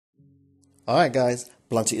Alright guys,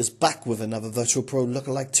 Blanchy is back with another Virtual Pro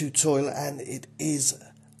lookalike tutorial, and it is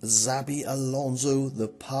Xabi Alonso, the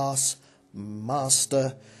pass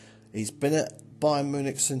master. He's been at Bayern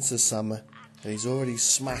Munich since the summer and he's already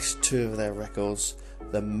smashed 2 of their records.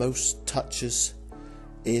 The most touches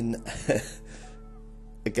in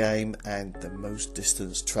a game and the most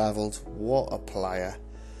distance travelled. What a player.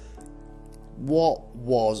 What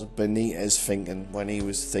was Benitez thinking when he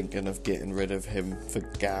was thinking of getting rid of him for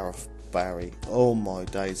Gareth Barry? Oh my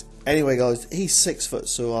days. Anyway guys, he's 6 foot,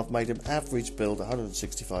 so I've made him average build,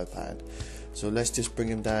 £165. So let's just bring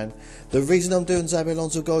him down. The reason I'm doing Xabi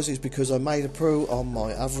Alonso guys is because I made a pro on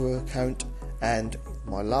my other account, and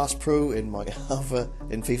my last pro in my other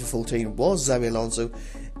in FIFA15 was Xabi Alonso.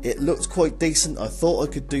 It looked quite decent. I thought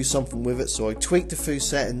I could do something with it, so I tweaked a few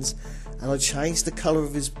settings and I changed the colour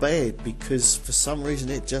of his beard because for some reason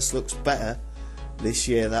it just looks better this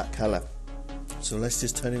year, that colour. So let's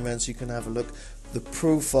just turn him around so you can have a look. The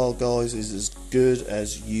profile guys is as good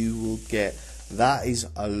as you will get. That is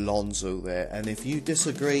Alonso there, and if you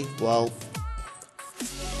disagree, well,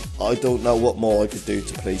 I don't know what more I could do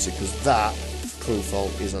to please you, because that profile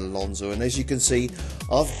is Alonso. And as you can see,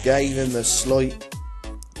 I've gave him a slight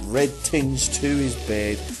red tinge to his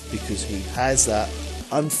beard because he has that.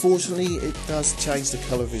 Unfortunately, it does change the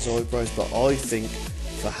colour of his eyebrows, but I think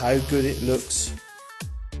for how good it looks,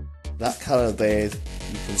 that colour of beard,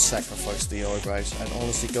 you can sacrifice the eyebrows. And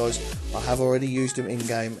honestly guys, I have already used him in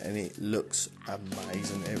game and it looks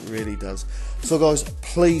amazing, it really does. So guys,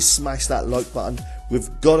 please smash that like button. We've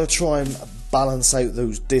got to try and balance out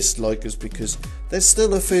those dislikers, because there's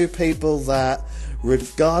still a few people that,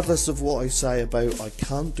 regardless of what I say about I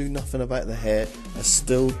can't do nothing about the hair, are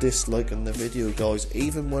still disliking the video guys,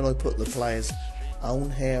 even when I put the players' own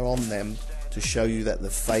hair on them to show you that the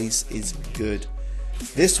face is good.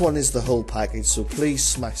 This one is the whole package, so please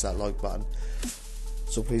smash that like button.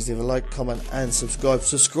 So please leave a like, comment and subscribe.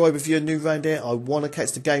 Subscribe if you're new around here. I want to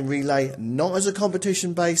catch the game relay, not as a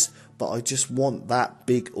competition base, but I just want that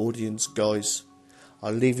big audience guys.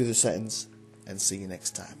 I'll leave you the settings and see you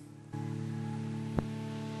next time.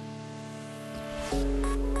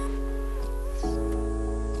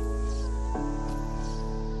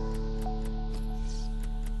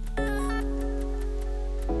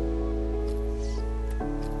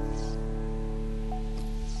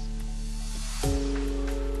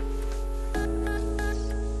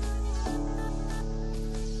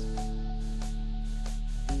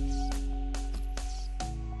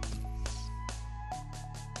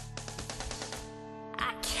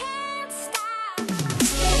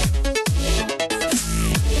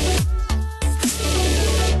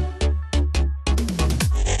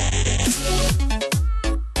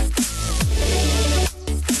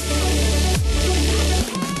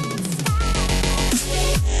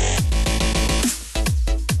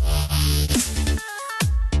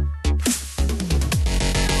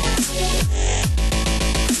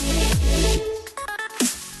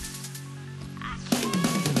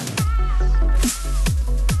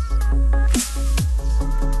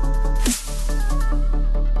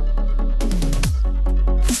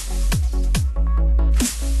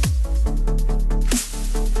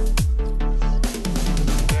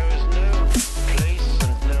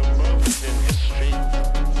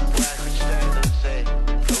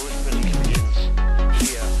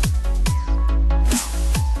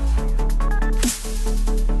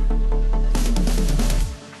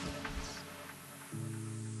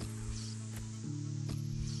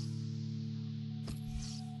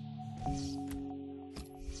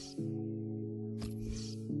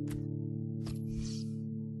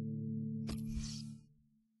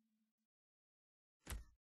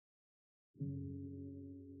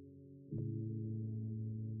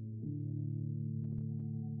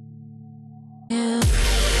 Yeah.